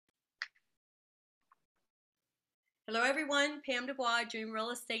Hello, everyone. Pam Dubois, Dream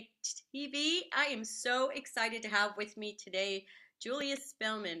Real Estate TV. I am so excited to have with me today Julia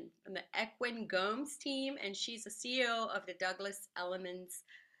Spillman from the Equin Gomes team, and she's the CEO of the Douglas Elliman's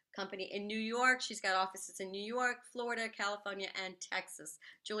company in New York. She's got offices in New York, Florida, California, and Texas.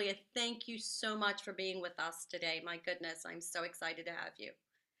 Julia, thank you so much for being with us today. My goodness, I'm so excited to have you.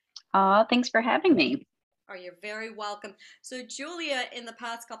 Thanks for having me. Oh, you're very welcome. So Julia, in the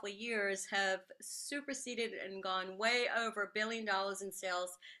past couple of years, have superseded and gone way over $1 billion in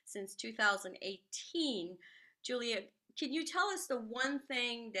sales since 2018. Julia, can you tell us the one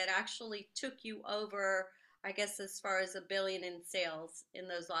thing that actually took you over, I guess, as far as a billion in sales in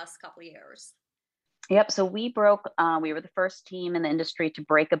those last couple of years? Yep. So we were the first team in the industry to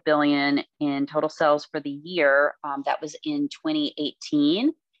break a billion in total sales for the year. That was in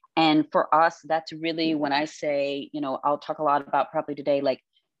 2018. And for us, that's really when I say, I'll talk a lot about probably today, like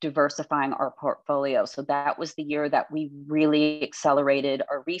diversifying our portfolio. So that was the year that we really accelerated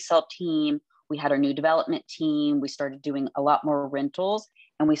our resale team. We had our new development team. We started doing a lot more rentals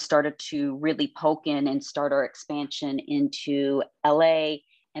and we started to really poke in and start our expansion into LA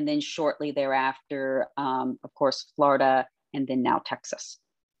and then shortly thereafter, of course, Florida, and then now Texas.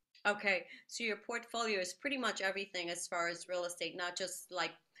 Okay, so your portfolio is pretty much everything as far as real estate, not just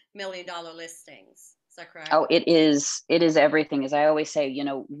like $1 million listings. Is that correct? Oh, it is everything. As I always say,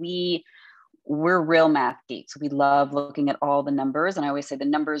 we're real math geeks. We love looking at all the numbers, and I always say the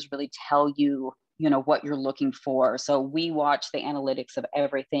numbers really tell you, what you're looking for. So we watch the analytics of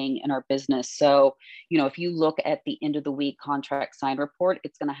everything in our business. So, if you look at the end of the week contract sign report,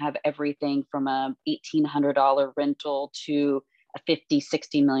 it's going to have everything from a $1,800 rental to a 50,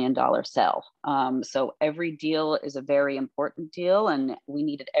 $60 million sale. So every deal is a very important deal, and we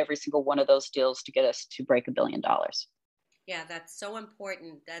needed every single one of those deals to get us to break $1 billion. Yeah, that's so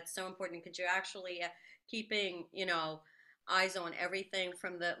important. That's so important because you're actually keeping, eyes on everything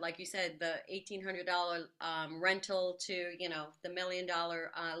from the, like you said, the $1,800 rental to, the $1 million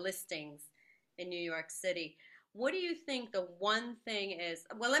listings in New York City. What do you think the one thing is?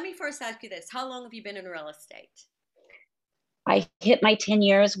 Well, let me first ask you this. How long have you been in real estate? I hit my 10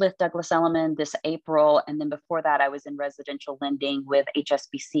 years with Douglas Elliman this April. And then before that, I was in residential lending with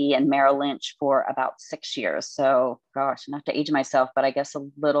HSBC and Merrill Lynch for about 6 years. So gosh, not to age myself, but I guess a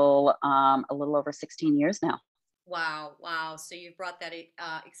little over 16 years now. Wow, wow. So you've brought that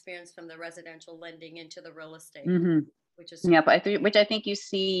experience from the residential lending into the real estate, Hmm. which is Yeah, but which I think you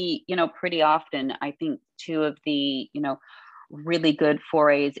see, pretty often. I think two of the, really good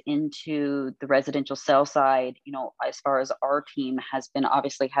forays into the residential sell side, as far as our team has been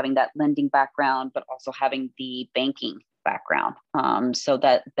obviously having that lending background, but also having the banking background. So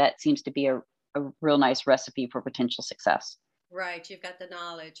that seems to be a real nice recipe for potential success. right. You've got the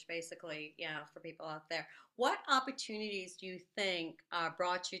knowledge, basically, yeah, for people out there. What opportunities do you think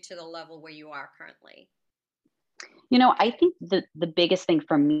brought you to the level where you are currently? I think the biggest thing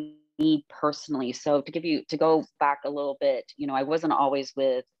for me personally, so to go back a little bit, I wasn't always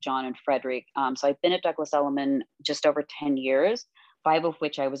with John and Frederick. So I've been at Douglas Elliman just over 10 years, five of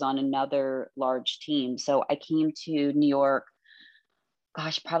which I was on another large team. So I came to New York,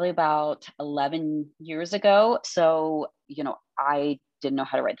 gosh, probably about 11 years ago. So, I didn't know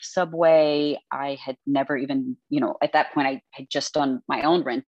how to ride the subway. I had never even, at that point, I had just done my own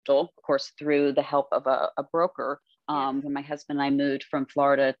rental, of course, through the help of a broker. Yeah. When my husband and I moved from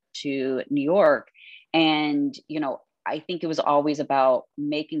Florida to New York. And, I think it was always about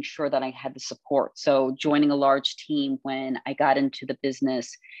making sure that I had the support. So joining a large team when I got into the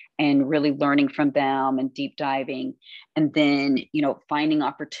business and really learning from them and deep diving and then finding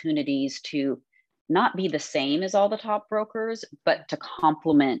opportunities to not be the same as all the top brokers but to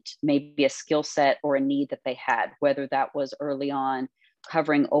complement maybe a skill set or a need that they had, whether that was early on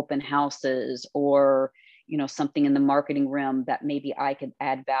covering open houses or something in the marketing realm that maybe I could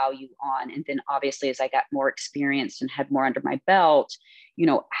add value on. And then obviously as I got more experienced and had more under my belt,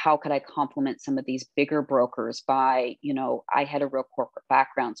 how could I complement some of these bigger brokers by, I had a real corporate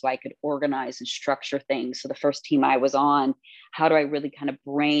background, so I could organize and structure things. So the first team I was on, how do I really kind of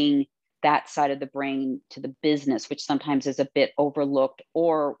bring that side of the brain to the business, which sometimes is a bit overlooked,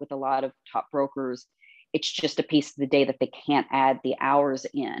 or with a lot of top brokers, it's just a piece of the day that they can't add the hours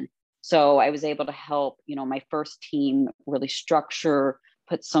in. So I was able to help, my first team really structure,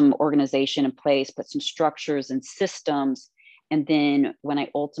 put some organization in place, put some structures and systems. And then when I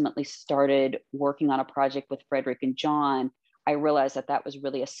ultimately started working on a project with Frederick and John, I realized that that was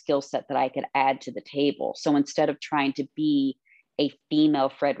really a skill set that I could add to the table. So instead of trying to be a female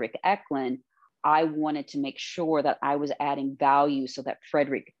Frederick Eklund, I wanted to make sure that I was adding value so that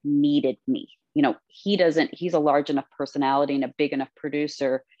Frederick needed me. He's a large enough personality and a big enough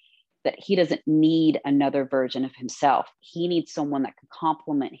producer that he doesn't need another version of himself. He needs someone that can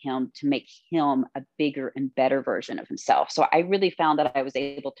complement him to make him a bigger and better version of himself. So I really found that I was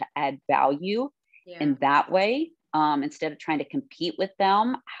able to add value Yeah. in that way. Instead of trying to compete with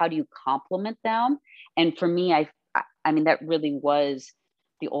them, how do you complement them? And for me, I mean, that really was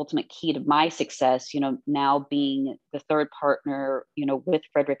the ultimate key to my success, now being the third partner, with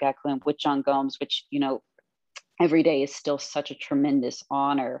Frederick Eklund, with John Gomes, which, every day is still such a tremendous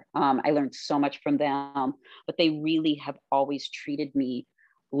honor. I learned so much from them, but they really have always treated me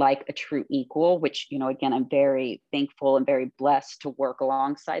like a true equal, which, again, I'm very thankful and very blessed to work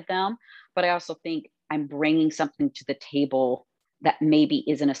alongside them. But I also think I'm bringing something to the table that maybe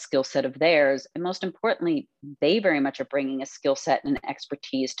isn't a skill set of theirs. And most importantly, they very much are bringing a skill set and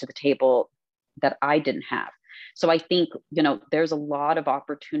expertise to the table that I didn't have. So I think, there's a lot of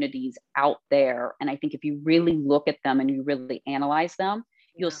opportunities out there. And I think if you really look at them and you really analyze them,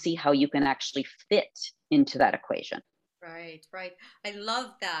 you'll Yeah. see how you can actually fit into that equation. Right, right. I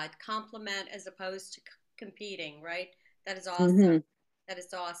love that. Compliment as opposed to competing, right? That is awesome. Mm-hmm. That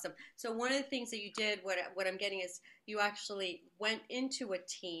is awesome. So one of the things that you did, what I'm getting is you actually went into a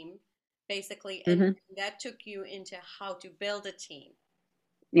team, basically, and Mm-hmm. that took you into how to build a team,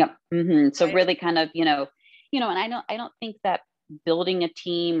 Yep. Mm-hmm. So right? really kind of, and I don't think that building a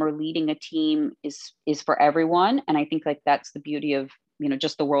team or leading a team is for everyone. And I think like that's the beauty of,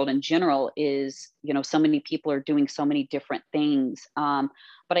 just the world in general is, so many people are doing so many different things.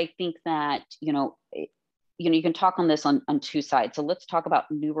 But I think that, you can talk on this on two sides. So let's talk about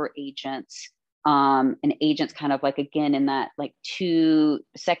newer agents, and agents kind of like, again, in that like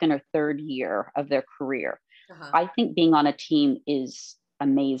second or third year of their career. Uh-huh. I think being on a team is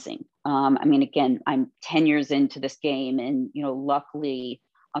amazing. I mean, again, I'm 10 years into this game, and luckily,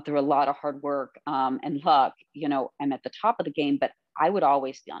 through a lot of hard work and luck, I'm at the top of the game. But I would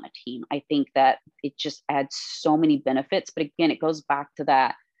always be on a team. I think that it just adds so many benefits. But again, it goes back to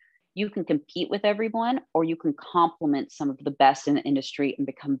that you can compete with everyone, or you can complement some of the best in the industry and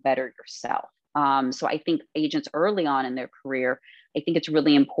become better yourself. So I think agents early on in their career, I think it's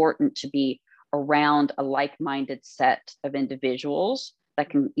really important to be around a like-minded set of individuals that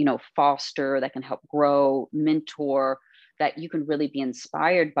can, foster, that can help grow, mentor, that you can really be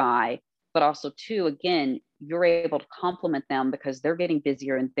inspired by. But also, too, again, you're able to complement them because they're getting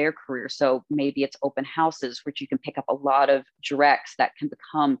busier in their career. So maybe it's open houses, which you can pick up a lot of directs that can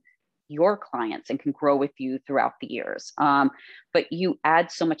become your clients and can grow with you throughout the years. But you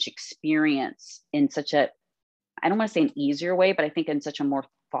add so much experience in such a, I don't want to say an easier way, but I think in such a more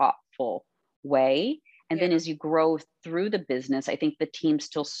thoughtful way. And Yeah. then as you grow through the business, I think the team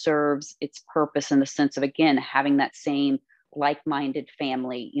still serves its purpose in the sense of, again, having that same like-minded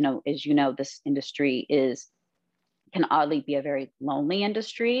family. As this industry can oddly be a very lonely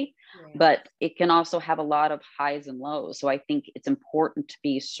industry, Yeah. but it can also have a lot of highs and lows. So I think it's important to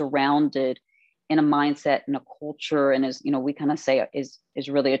be surrounded in a mindset and a culture, and as we kind of say, is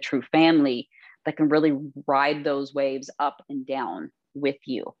really a true family that can really ride those waves up and down with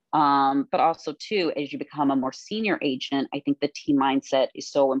you. But also too, as you become a more senior agent, I think the team mindset is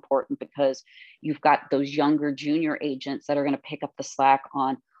so important because you've got those younger junior agents that are going to pick up the slack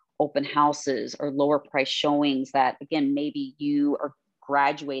on open houses or lower price showings that, again, maybe you are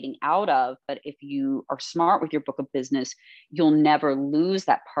graduating out of. But if you are smart with your book of business, you'll never lose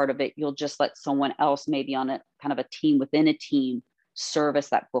that part of it. You'll just let someone else, maybe on a kind of a team within a team, service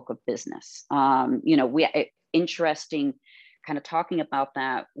that book of business. Interesting kind of talking about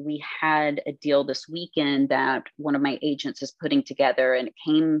that. We had a deal this weekend that one of my agents is putting together, and it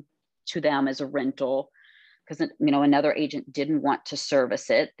came to them as a rental because another agent didn't want to service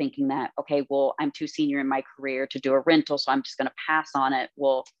it, thinking that, okay, well, I'm too senior in my career to do a rental, so I'm just going to pass on it.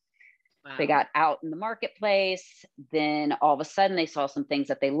 Well, they Wow. got out in the marketplace. Then all of a sudden they saw some things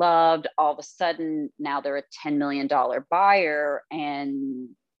that they loved. All of a sudden now they're a $10 million buyer. And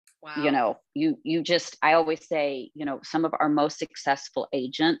Wow. you just, I always say, some of our most successful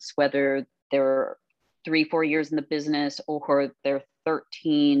agents, whether they're 3-4 years in the business or they're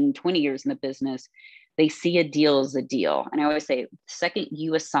 13-20 years in the business, they see a deal as a deal. And I always say, the second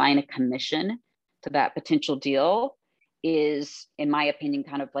you assign a commission to that potential deal is, in my opinion,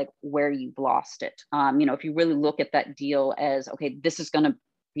 kind of like where you've lost it. If you really look at that deal as, okay, this is going to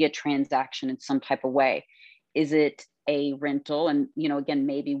be a transaction in some type of way. Is it a rental? And, again,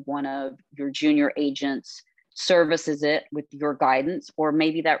 maybe one of your junior agents services it with your guidance, or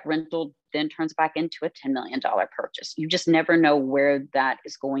maybe that rental then turns back into a $10 million purchase. You just never know where that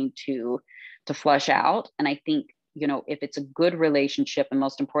is going to to flush out. And I think, if it's a good relationship, and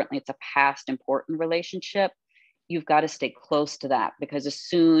most importantly, it's a past important relationship, you've got to stay close to that, because as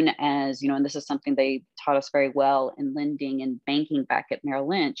soon as, and this is something they taught us very well in lending and banking back at Merrill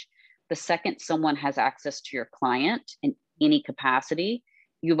Lynch, the second someone has access to your client in any capacity,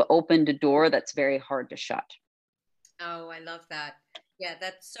 you've opened a door that's very hard to shut. Oh, I love that. Yeah,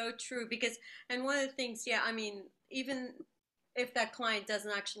 that's so true because, and one of the things, yeah, I mean, even if that client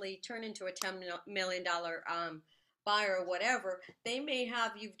doesn't actually turn into a $10 million buyer or whatever, they may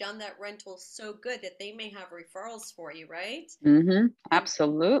have, you've done that rental so good that they may have referrals for you, right? And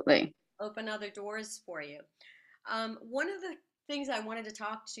Absolutely. open other doors for you. One of the things I wanted to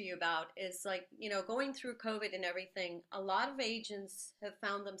talk to you about is like, going through COVID and everything, a lot of agents have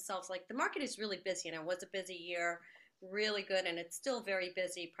found themselves like the market is really busy and it was a busy year, really good, and it's still very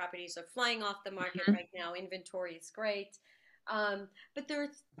busy. Properties are flying off the market Mhm. right now. Inventory is great. But there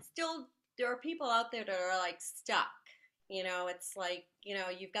are people out there that are like stuck. It's like,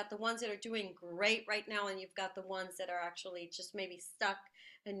 you've got the ones that are doing great right now, and you've got the ones that are actually just maybe stuck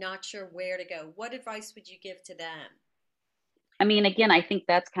and not sure where to go. What advice would you give to them? I mean, again, I think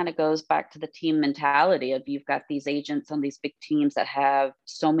that's kind of goes back to the team mentality of, you've got these agents on these big teams that have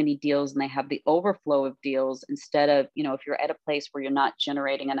so many deals and they have the overflow of deals, instead of, if you're at a place where you're not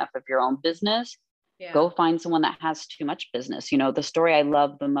generating enough of your own business, Yeah. go find someone that has too much business. The story I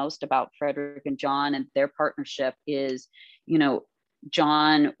love the most about Frederick and John and their partnership is, you know,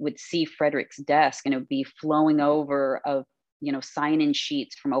 John would see Frederick's desk and it would be flowing over of, sign-in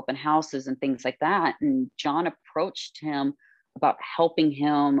sheets from open houses and things like that. And John approached him about helping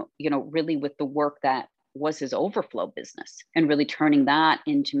him, really with the work that was his overflow business, and really turning that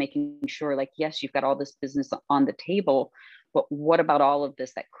into making sure, like, yes, you've got all this business on the table, but what about all of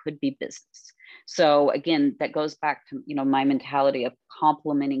this that could be business? So again, that goes back to, my mentality of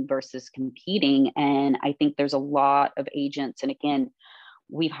complementing versus competing. And I think there's a lot of agents. And again,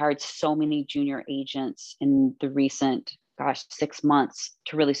 we've hired so many junior agents in the recent, 6 months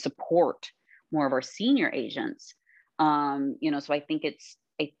to really support more of our senior agents. So I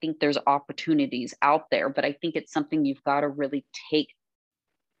think there's opportunities out there, but I think it's something you've got to really take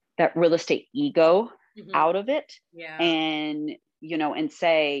that real estate ego Hmm. out of it, Yeah. and and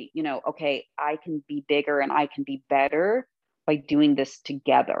say, okay, I can be bigger and I can be better by doing this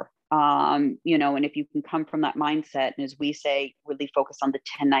together. And if you can come from that mindset, and as we say, really focus on the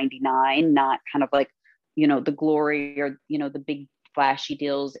 1099, not kind of like, the glory or, the big flashy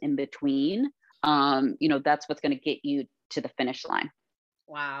deals in between. That's what's going to get you to the finish line.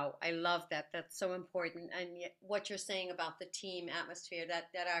 Wow, I love that. That's so important. And yet, what you're saying about the team atmosphere, that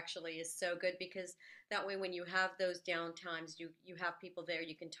actually is so good because that way when you have those down times, you have people there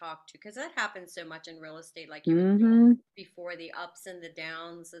you can talk to because that happens so much in real estate, like you were saying Mm-hmm. before, the ups and the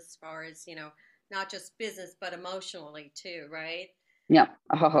downs as far as, not just business but emotionally too, right? Yeah.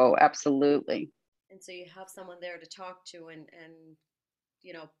 Oh, absolutely. And so you have someone there to talk to and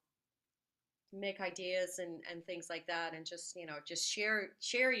you know make ideas and things like that and just just share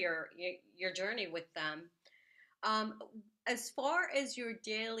your journey with them. um, as far as your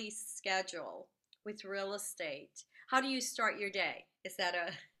daily schedule with real estate, how do you start your day? Is that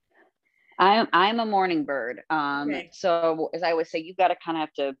a I'm a morning bird. okay? So as I always say, you've got to kind of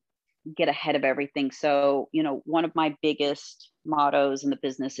have to get ahead of everything. So, one of my biggest mottos in the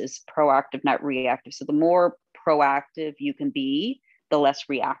business is proactive, not reactive. So the more proactive you can be, the less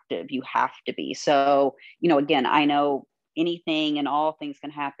reactive you have to be. So, again, I know anything and all things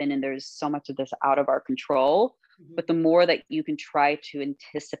can happen, and there's so much of this out of our control. Hmm. But the more that you can try to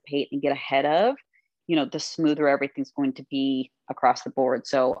anticipate and get ahead of, the smoother everything's going to be across the board.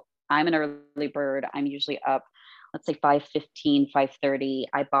 So I'm an early bird. I'm usually up, let's say 5:15, 5:30.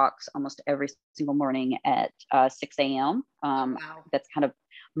 I box almost every single morning at 6 a.m. Oh wow, That's kind of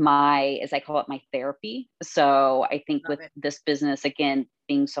my, as I call it, my therapy. So I think love with it. this business, again,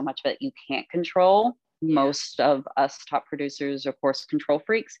 being so much that you can't control, Yeah. most of us top producers, of course, control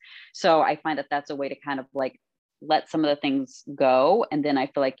freaks. So I find that that's a way to kind of like let some of the things go. And then I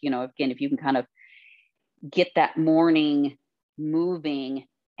feel like, again, if you can kind of get that morning moving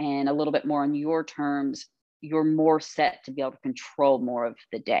and a little bit more on your terms, you're more set to be able to control more of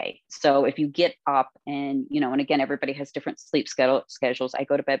the day. So if you get up and, and again, everybody has different sleep schedules. I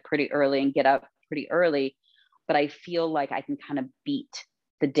go to bed pretty early and get up pretty early, but I feel like I can kind of beat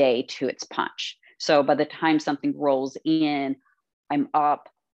the day to its punch. So by the time something rolls in, I'm up,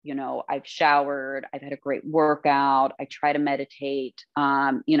 I've showered, I've had a great workout, I try to meditate,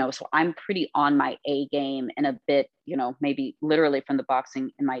 so I'm pretty on my A game and a bit, maybe literally from the boxing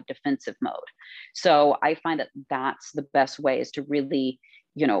in my defensive mode. So I find that that's the best way, is to really,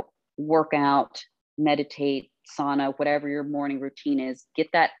 you know, work out, meditate, sauna, whatever your morning routine is, get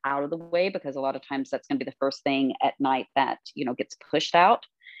that out of the way, because a lot of times that's going to be the first thing at night that, gets pushed out,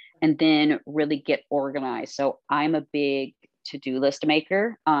 and then really get organized. So I'm a big to-do list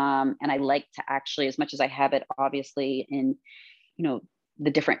maker. And I like to actually, as much as I have it, obviously in, the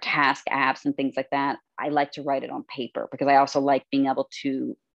different task apps and things like that, I like to write it on paper, because I also like being able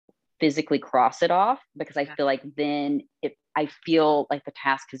to physically cross it off, because I feel like then I feel like the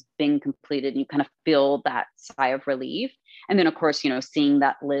task has been completed, and you kind of feel that sigh of relief. And then of course, seeing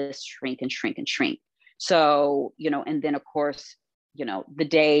that list shrink and shrink and shrink. So, and then of course, the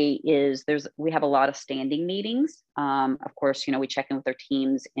day is, we have a lot of standing meetings. Of course, we check in with our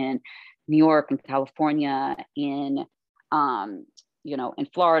teams in New York and California, in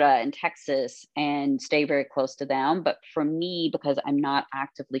Florida and Texas, and stay very close to them. But for me, because I'm not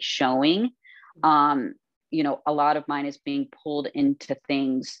actively showing, a lot of mine is being pulled into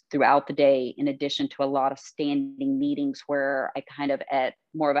things throughout the day, in addition to a lot of standing meetings where I kind of at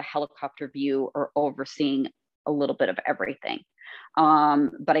more of a helicopter view or overseeing a little bit of everything.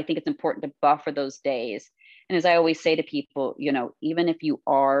 But I think it's important to buffer those days. And as I always say to people, even if you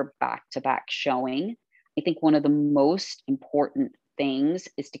are back to back showing, I think one of the most important things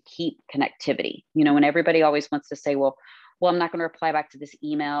is to keep connectivity, and everybody always wants to say, well, I'm not going to reply back to this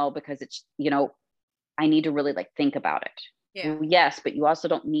email because it's, I need to really think about it. Yeah. Well, yes, but you also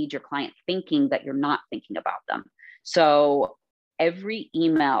don't need your client thinking that you're not thinking about them. So every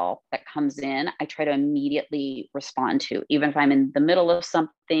email that comes in, I try to immediately respond to, even if I'm in the middle of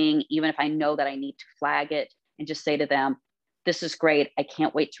something, even if I know that I need to flag it, and just say to them, this is great. I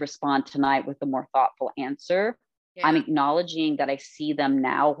can't wait to respond tonight with a more thoughtful answer. Yeah. I'm acknowledging that I see them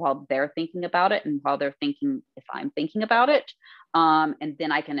now while they're thinking about it, and while they're thinking if I'm thinking about it. And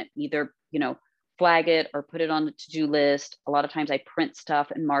then I can either, flag it or put it on the to-do list. A lot of times I print stuff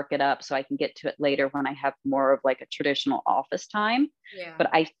and mark it up so I can get to it later when I have more of a traditional office time. Yeah.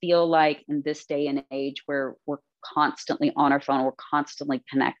 But I feel like in this day and age where we're constantly on our phone, we're constantly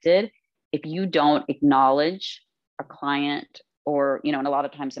connected, if you don't acknowledge a client, or, and a lot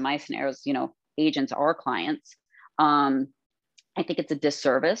of times in my scenarios, agents are clients, I think it's a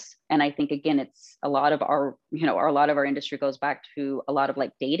disservice. And I think, again, it's a lot of our, a lot of our industry goes back to a lot of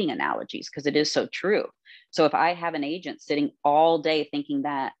dating analogies, because it is so true. So if I have an agent sitting all day thinking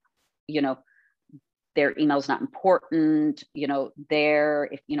that, their email is not important,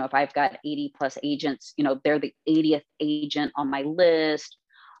 if I've got 80 plus agents, they're the 80th agent on my list,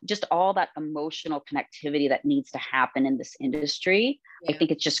 just all that emotional connectivity that needs to happen in this industry. Yeah. I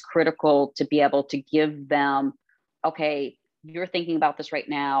think it's just critical to be able to give them, okay, you're thinking about this right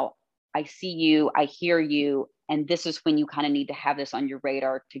now. I see you, I hear you. And this is when you kind of need to have this on your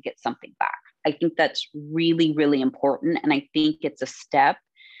radar to get something back. I think that's really, really important. And I think it's a step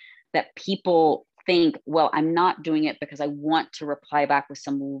that people think, well, I'm not doing it because I want to reply back with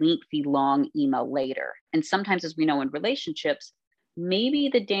some lengthy, long email later. And sometimes, as we know in relationships, maybe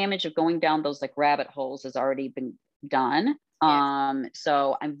the damage of going down those rabbit holes has already been done. Yes.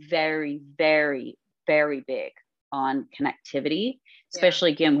 So I'm very, very, very big on connectivity,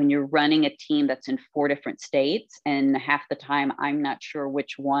 especially again, when you're running a team that's in 4 different states, and half the time I'm not sure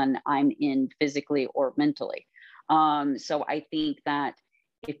which one I'm in physically or mentally. So I think that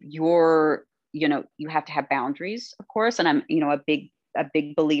if you're, you have to have boundaries, of course, and I'm, a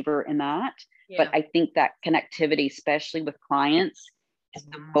big believer in that. Yeah. But I think that connectivity, especially with clients, is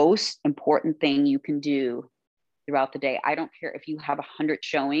the most important thing you can do throughout the day. I don't care if you have 100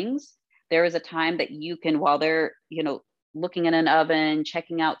 showings. There is a time that you can, while they're, looking in an oven,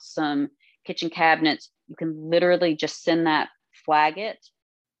 checking out some kitchen cabinets, you can literally just send that, flag it.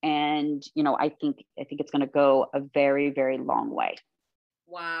 And, I think it's going to go a very, very long way.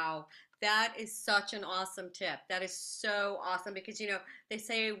 Wow. That is such an awesome tip. That is so awesome because, they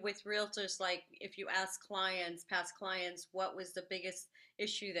say with realtors, if you ask clients, past clients, what was the biggest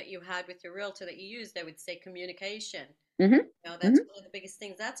issue that you had with your realtor that you used, they would say communication. Mm-hmm. That's one of the biggest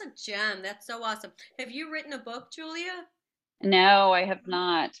things. That's a gem. That's so awesome. Have you written a book, Julia? No, I have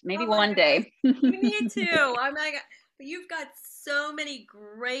not. Maybe Oh my one goodness. day. You need to. Oh my God. But you've got so many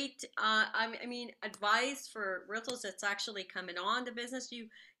great, advice for realtors that's actually coming on to business. You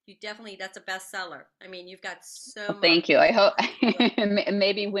definitely, that's a bestseller. You've got so Well, much. thank you. I hope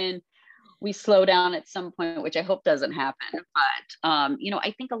maybe when we slow down at some point, which I hope doesn't happen. But,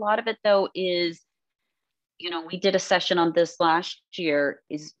 I think a lot of it though is, we did a session on this last year,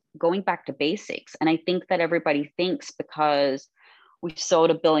 is going back to basics. And I think that everybody thinks because we sold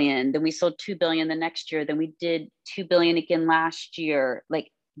 1 billion, then we sold 2 billion the next year, then we did 2 billion again last year.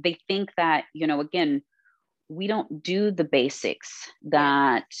 They think that, again, we don't do the basics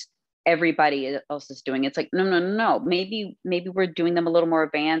that everybody else is doing. It's like, no, no, no, no. Maybe we're doing them a little more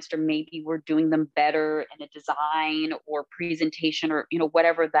advanced, or maybe we're doing them better in a design or presentation, or,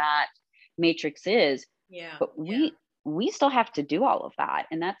 whatever that matrix is. Yeah. But Yeah. we still have to do all of that.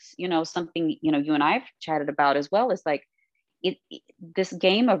 And that's, something, you and I've chatted about as well, is like, this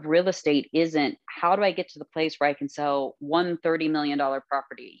game of real estate isn't how do I get to the place where I can sell $130 million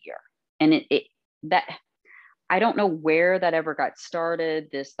property a year. And that I don't know where that ever got started,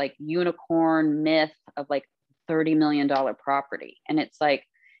 this like unicorn myth of like $30 million property. And it's like,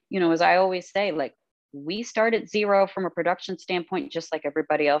 as I always say, like, we start at zero from a production standpoint, just like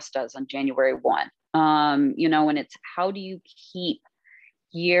everybody else does on January 1. And it's how do you keep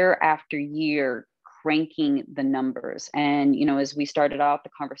year after year cranking the numbers? And, as we started out the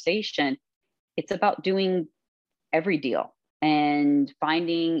conversation, it's about doing every deal and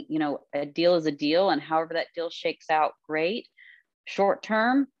finding, a deal is a deal, and however that deal shakes out, great, short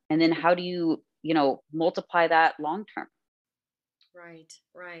term. And then how do you, multiply that long term? Right,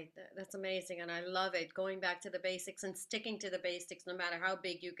 right. That's amazing. And I love it. Going back to the basics and sticking to the basics, no matter how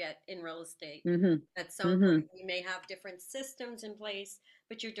big you get in real estate. Mm-hmm. That's so Mm-hmm. important. You may have different systems in place,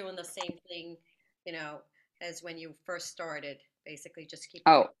 but you're doing the same thing, you know, as when you first started. Basically, just keep it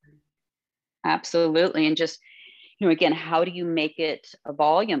Oh, going. absolutely. And just, again, how do you make it a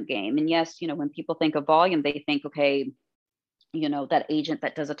volume game? And yes, when people think of volume, they think, okay, that agent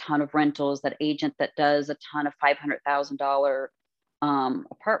that does a ton of rentals, that agent that does a ton of $500,000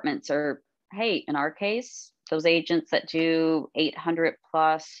 apartments, or hey, in our case, those agents that do 800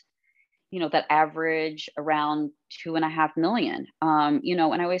 plus, that average around 2.5 million.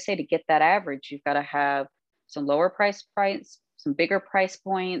 And I always say, to get that average, you've got to have some lower price, some bigger price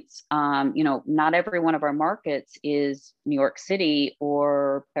points. Not every one of our markets is New York City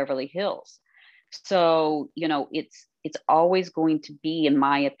or Beverly Hills. So, it's always going to be, in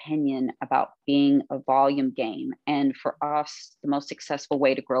my opinion, about being a volume game. And for us, the most successful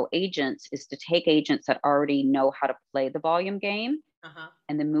way to grow agents is to take agents that already know how to play the volume game Uh-huh.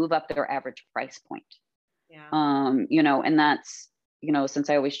 and then move up their average price point. Yeah. And that's, since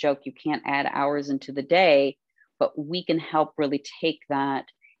I always joke, you can't add hours into the day, but we can help really take that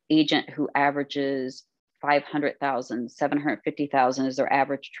agent who averages 500,000, 750,000 is their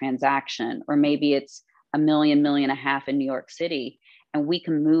average transaction, or maybe it's a million and a half in New York City, and we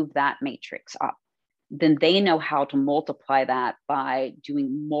can move that matrix up. Then they know how to multiply that by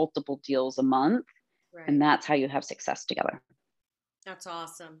doing multiple deals a month. And Right. that's how you have success together. That's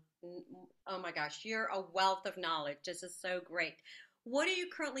awesome. Oh my gosh, you're a wealth of knowledge. This is so great. What are you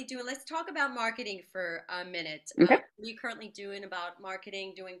currently doing? Let's talk about marketing for a minute. Okay. What are you currently doing about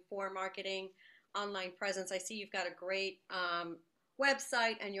marketing, doing for marketing, online presence? I see you've got a great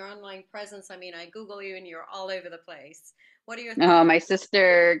website and your online presence. I mean, I Google you and you're all over the place. What are your thoughts? Oh, my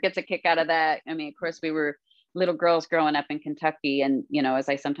sister gets a kick out of that. I mean, of course, we were little girls growing up in Kentucky, and as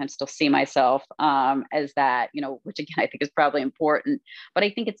I sometimes still see myself as that, which again I think is probably important. But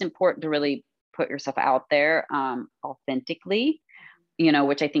I think it's important to really put yourself out there authentically,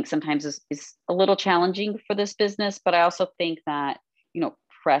 which I think sometimes is a little challenging for this business. But I also think that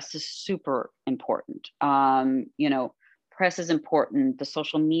press is super important. Press is important. The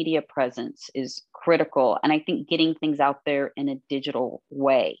social media presence is critical. And I think getting things out there in a digital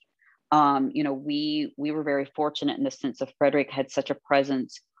way. We were very fortunate in the sense of Frederick had such a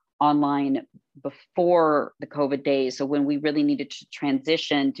presence online before the COVID days. So when we really needed to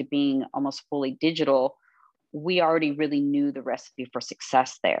transition to being almost fully digital, we already really knew the recipe for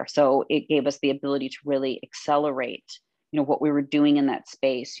success there. So it gave us the ability to really accelerate, what we were doing in that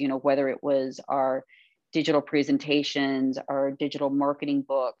space, whether it was our digital presentations, our digital marketing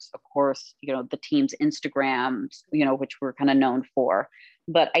books, of course, the team's Instagrams, which we're kind of known for.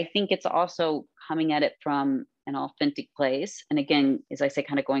 But I think it's also coming at it from an authentic place. And again, as I say,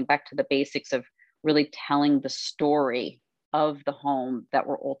 kind of going back to the basics of really telling the story of the home that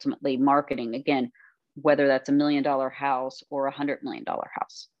we're ultimately marketing. Again, whether that's $1 million house or $100 million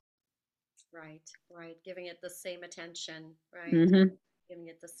house. Right, right. Giving it the same attention, right? Mm-hmm. Giving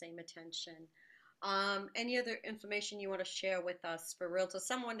it the same attention. Any other information you want to share with us for realtors?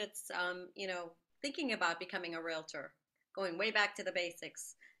 Someone that's, thinking about becoming a realtor, going way back to the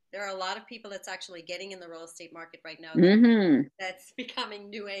basics. There are a lot of people that's actually getting in the real estate market right now Mm-hmm. that's becoming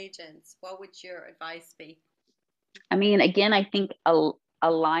new agents. What would your advice be? I mean, again, I think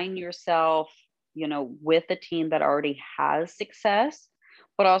align yourself, with a team that already has success,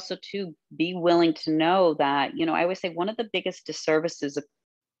 but also to be willing to know that, I always say one of the biggest disservices of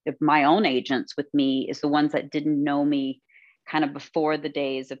my own agents with me is the ones that didn't know me kind of before the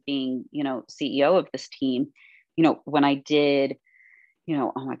days of being, CEO of this team. When I did,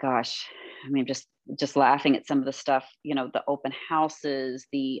 oh my gosh, I mean, just laughing at some of the stuff, the open houses,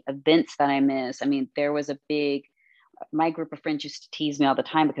 the events that I miss. I mean, there was a big, my group of friends used to tease me all the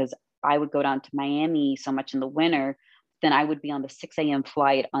time because I would go down to Miami so much in the winter. Then I would be on the 6 a.m.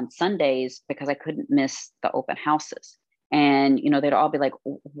 flight on Sundays because I couldn't miss the open houses. And, they'd all be like,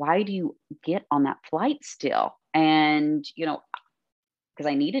 why do you get on that flight still? And, because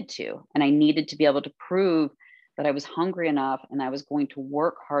I needed to, and I needed to be able to prove that I was hungry enough and I was going to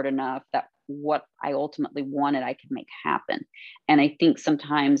work hard enough that what I ultimately wanted, I could make happen. And I think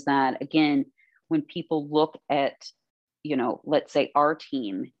sometimes that, again, when people look at, let's say our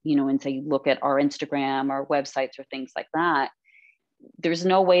team, and say, look at our Instagram, our websites, or things like that, there's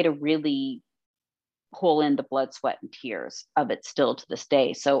no way to really pull in the blood, sweat, and tears of it still to this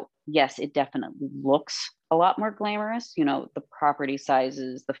day. So yes, it definitely looks a lot more glamorous, the property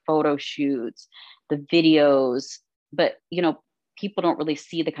sizes, the photo shoots, the videos, but people don't really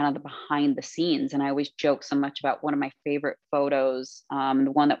see the kind of the behind the scenes. And I always joke so much about one of my favorite photos,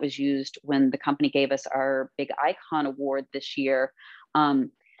 the one that was used when the company gave us our big icon award this year.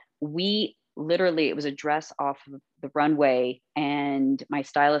 We literally, it was a dress off of the runway, and my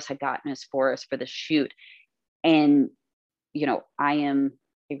stylist had gotten us for us for the shoot. And I am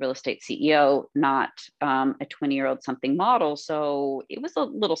a real estate CEO, not a 20-year-old something model, so it was a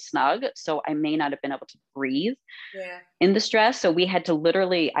little snug, so I may not have been able to breathe in the dress. So we had to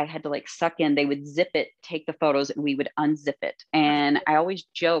literally, I had to like suck in. They would zip it, take the photos, and we would unzip it. And I always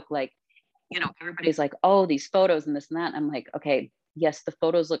joke, like, everybody's like, oh, these photos and this and that, and I'm like, okay, yes, the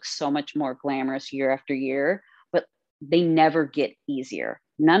photos look so much more glamorous year after year, but they never get easier.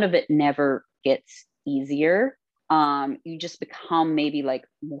 None of it never gets easier. You just become maybe like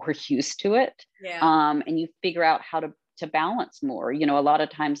more used to it. And you figure out how to balance more. A lot of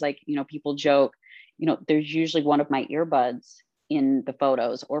times, like, people joke, there's usually one of my earbuds in the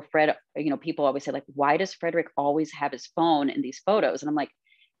photos, or Fred, people always say, like, why does Frederick always have his phone in these photos? And I'm like,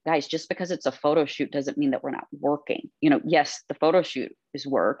 guys, just because it's a photo shoot doesn't mean that we're not working. Yes, the photo shoot is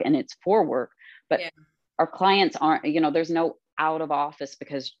work and it's for work, but our clients aren't, there's no out of office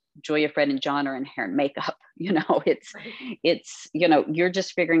because Julia, Fred, and John are in hair and makeup. It's, you're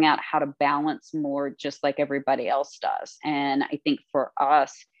just figuring out how to balance more just like everybody else does. And I think for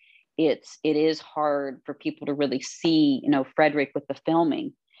us, it is hard for people to really see, Frederick with the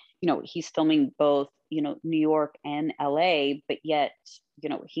filming. He's filming both, New York and LA, but yet,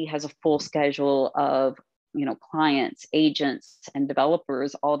 he has a full schedule of, clients, agents, and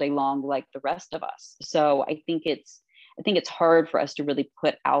developers all day long, like the rest of us. So I think it's hard for us to really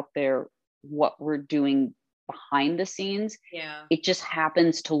put out there what we're doing behind the scenes. It just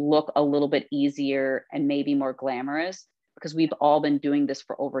happens to look a little bit easier and maybe more glamorous because we've all been doing this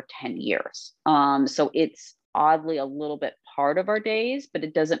for over 10 years. So it's oddly a little bit part of our days, but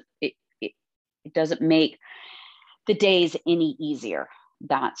it doesn't make the days any easier.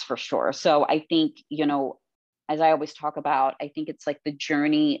 That's for sure. So I think, as I always talk about, I think it's like the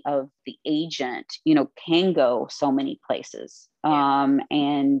journey of the agent, can go so many places. And,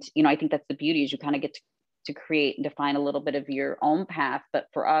 I think that's the beauty, is you kind of get to create and define a little bit of your own path. But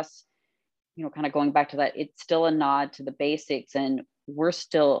for us, kind of going back to that, it's still a nod to the basics, and we're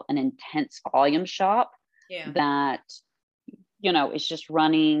still an intense volume shop that, is just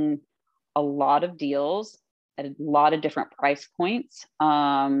running a lot of deals at a lot of different price points,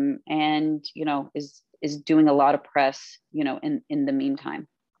 and is doing a lot of press, in the meantime.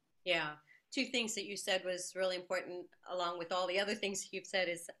 Two things that you said was really important, along with all the other things you've said,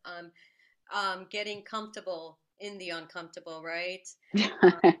 is getting comfortable in the uncomfortable, right?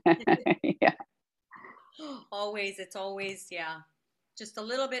 Yeah. It's always, just a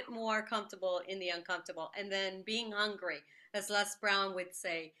little bit more comfortable in the uncomfortable. And then being hungry, as Les Brown would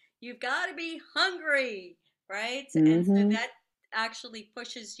say, you've got to be hungry, right? And so Mm-hmm. that actually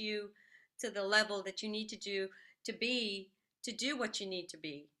pushes you to the level that you need to do to be, to do what you need to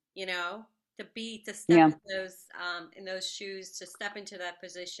be, to step Yeah. in those shoes, to step into that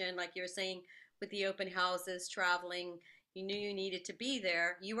position, like you were saying, with the open houses, traveling. You knew you needed to be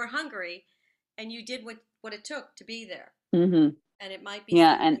there. You were hungry, and you did what it took to be there. Mm-hmm. And it might be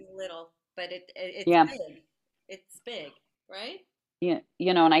Yeah. And something little, but it's yeah. big. It's big, right? Yeah.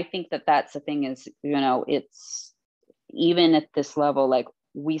 And I think that that's the thing is, it's even at this level, like,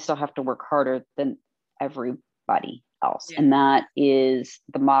 we still have to work harder than everybody else. Yeah. And that is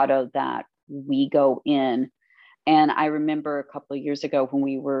the motto that we go in. And I remember a couple of years ago when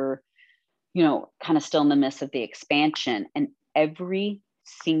we were, kind of still in the midst of the expansion, and every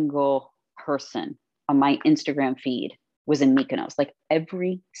single person on my Instagram feed was in Mykonos, like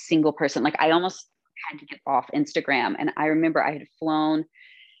every single person. Like, I almost had to get off Instagram. And I remember I had flown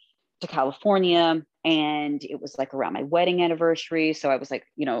to California, and it was like around my wedding anniversary. So I was like,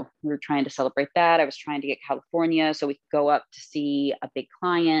 we were trying to celebrate that. I was trying to get California so we could go up to see a big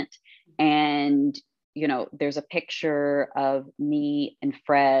client. And, there's a picture of me and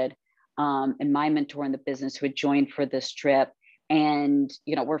Fred, and my mentor in the business who had joined for this trip. And,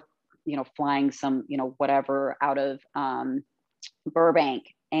 we're, flying some, whatever out of Burbank.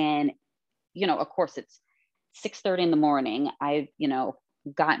 And, of course it's 6:30 in the morning. I've,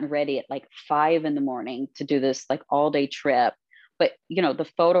 gotten ready at like 5 in the morning to do this like all day trip. But, the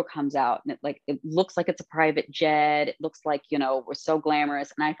photo comes out and it looks like it's a private jet. It looks like, we're so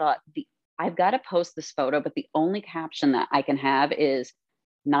glamorous. And I thought I've got to post this photo, but the only caption that I can have is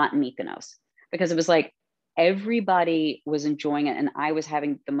not Mykonos, because it was like everybody was enjoying it and I was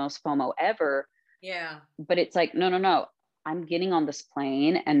having the most FOMO ever. Yeah. But it's like, no, no, no. I'm getting on this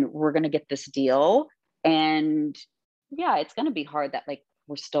plane and we're going to get this deal. And yeah, it's going to be hard that like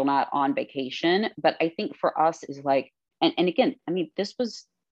we're still not on vacation. But I think for us is like, and again, I mean, this was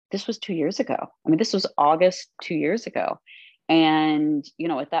 2 years ago. I mean, this was August 2 years ago. And,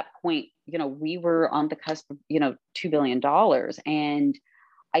 at that point, we were on the cusp of, $2 billion. And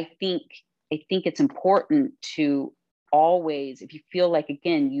I think it's important to always, if you feel like,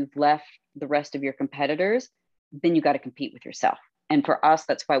 again, you've left the rest of your competitors, then you got to compete with yourself. And for us,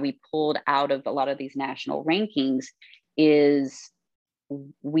 that's why we pulled out of a lot of these national rankings, is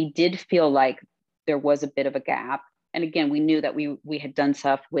we did feel like there was a bit of a gap. And again, we knew that we had done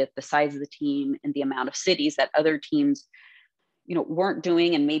stuff with the size of the team and the amount of cities that other teams, weren't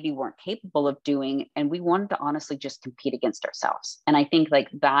doing and maybe weren't capable of doing. And we wanted to honestly just compete against ourselves. And I think like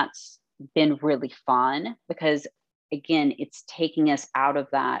that's been really fun, because again, it's taking us out of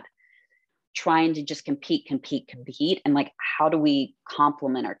that trying to just compete. And like, how do we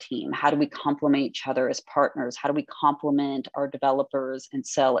complement our team? How do we complement each other as partners? How do we complement our developers and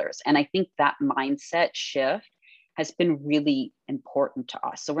sellers? And I think that mindset shift has been really important to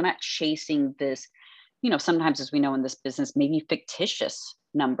us. So we're not chasing this, sometimes, as we know in this business, maybe fictitious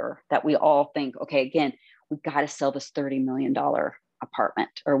number that we all think, okay, again, we got to sell this $30 million apartment,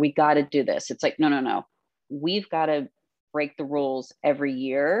 or we got to do this. It's like, no, no, no. We've got to break the rules every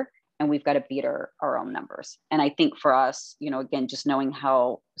year, and we've got to beat our own numbers. And I think for us, again, just knowing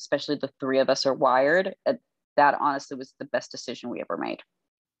how, especially the three of us are wired, that honestly was the best decision we ever made.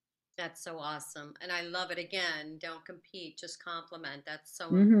 That's so awesome. And I love it. Again, don't compete, just compliment. That's so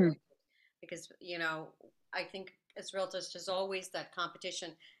Mm-hmm. important because, I think as realtors, there's always that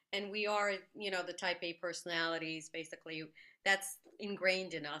competition. And we are, the type A personalities, basically, that's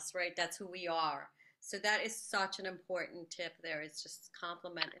ingrained in us, right? That's who we are. So that is such an important tip there. It's just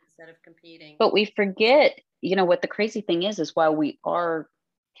compliment instead of competing. But we forget, what the crazy thing is while we are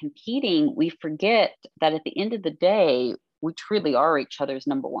competing, we forget that at the end of the day, we truly are each other's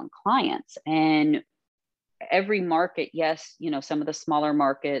number one clients. And every market, yes, some of the smaller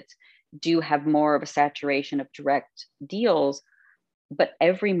markets do have more of a saturation of direct deals, but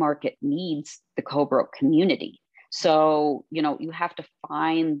every market needs the co-broke community. So, you have to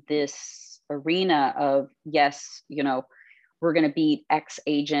find this arena of, yes, we're going to beat X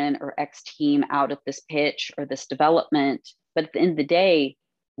agent or X team out at this pitch or this development. But at the end of the day,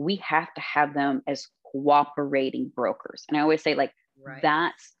 we have to have them as cooperating brokers. And I always say, like, Right.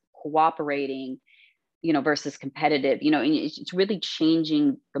 that's cooperating, versus competitive, and it's really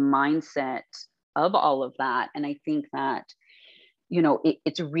changing the mindset of all of that. And I think that,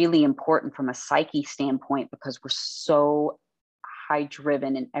 it's really important from a psyche standpoint, because we're so high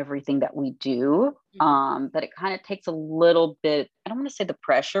driven in everything that we do, that it kind of takes a little bit, I don't want to say the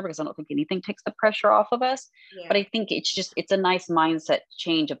pressure, because I don't think anything takes the pressure off of us, Yeah. but I think it's a nice mindset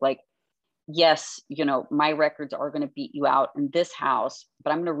change of like, yes, my records are going to beat you out in this house,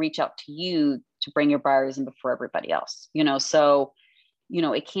 but I'm going to reach out to you to bring your buyers in before everybody else, so,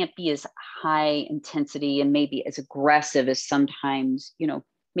 it can't be as high intensity and maybe as aggressive as sometimes,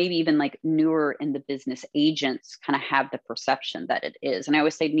 maybe even like newer in the business agents kind of have the perception that it is. And I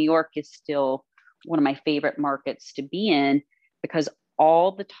always say New York is still one of my favorite markets to be in, because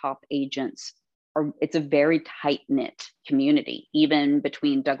all the top agents it's a very tight knit community, even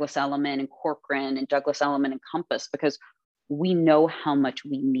between Douglas Elliman and Corcoran and Douglas Elliman and Compass, because we know how much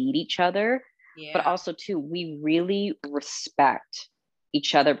we need each other. Yeah. But also too, we really respect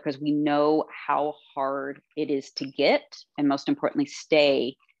each other, because we know how hard it is to get, and most importantly,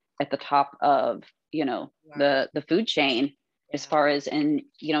 stay at the top of, Right. the food chain, as Yeah. far as in,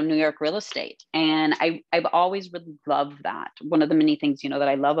 New York real estate. And I've always really loved that. One of the many things, that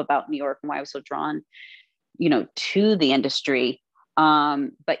I love about New York and why I was so drawn, to the industry,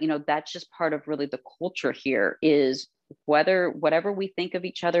 But that's just part of really the culture here is whatever we think of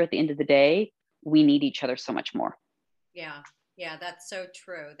each other at the end of the day, we need each other so much more. Yeah, yeah, that's so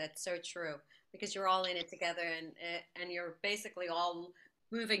true. That's so true because you're all in it together, and you're basically all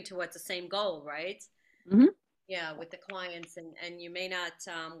moving towards the same goal, right? Hmm. Yeah, with the clients, and you may not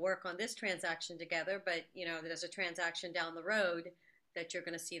work on this transaction together, but there's a transaction down the road that you're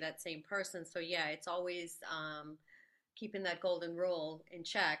going to see that same person. So yeah, it's always keeping that golden rule in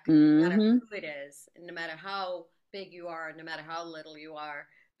check, no matter Hmm. who it is, and no matter how big you are, no matter how little you are.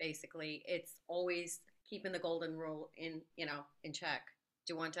 Basically, it's always keeping the golden rule in check.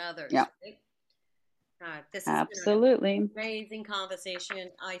 Do unto others, Yeah, right? This has been an absolutely. amazing conversation.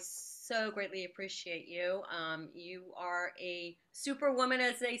 I so greatly appreciate you. You are a superwoman,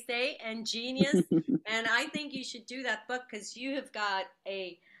 as they say, and genius. And I think you should do that book because you have got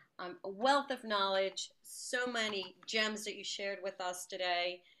a wealth of knowledge, so many gems that you shared with us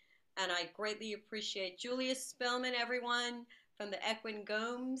today. And I greatly appreciate Julia Spillman, everyone from the Equin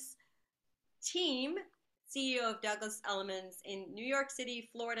Gomes team, CEO of Douglas Elliman's in New York City,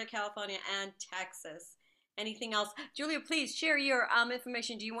 Florida, California, and Texas. Anything else? Julia, please share your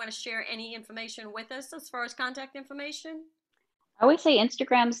information. Do you want to share any information with us as far as contact information? I always say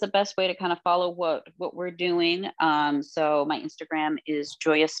Instagram's the best way to kind of follow what we're doing. So my Instagram is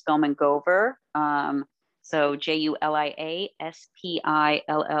Julia Spillman Gover. So JuliaSpillmanGovEr.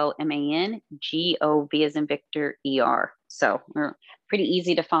 As in Victor ER. So we're pretty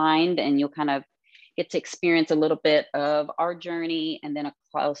easy to find, and you'll kind of get to experience a little bit of our journey, and then of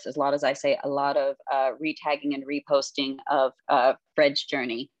course, as lot as I say, a lot of retagging and reposting of Fred's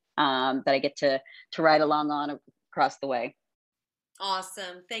journey that I get to ride along on across the way.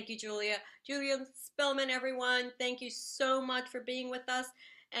 Awesome. Thank you, Julia. Julia Spillman, everyone, thank you so much for being with us.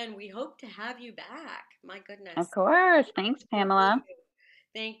 And we hope to have you back. My Of goodness. course. Thanks, We really Pamela. do.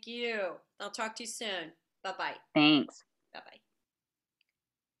 Thank you. I'll talk to you soon. Bye bye. Thanks. Bye bye.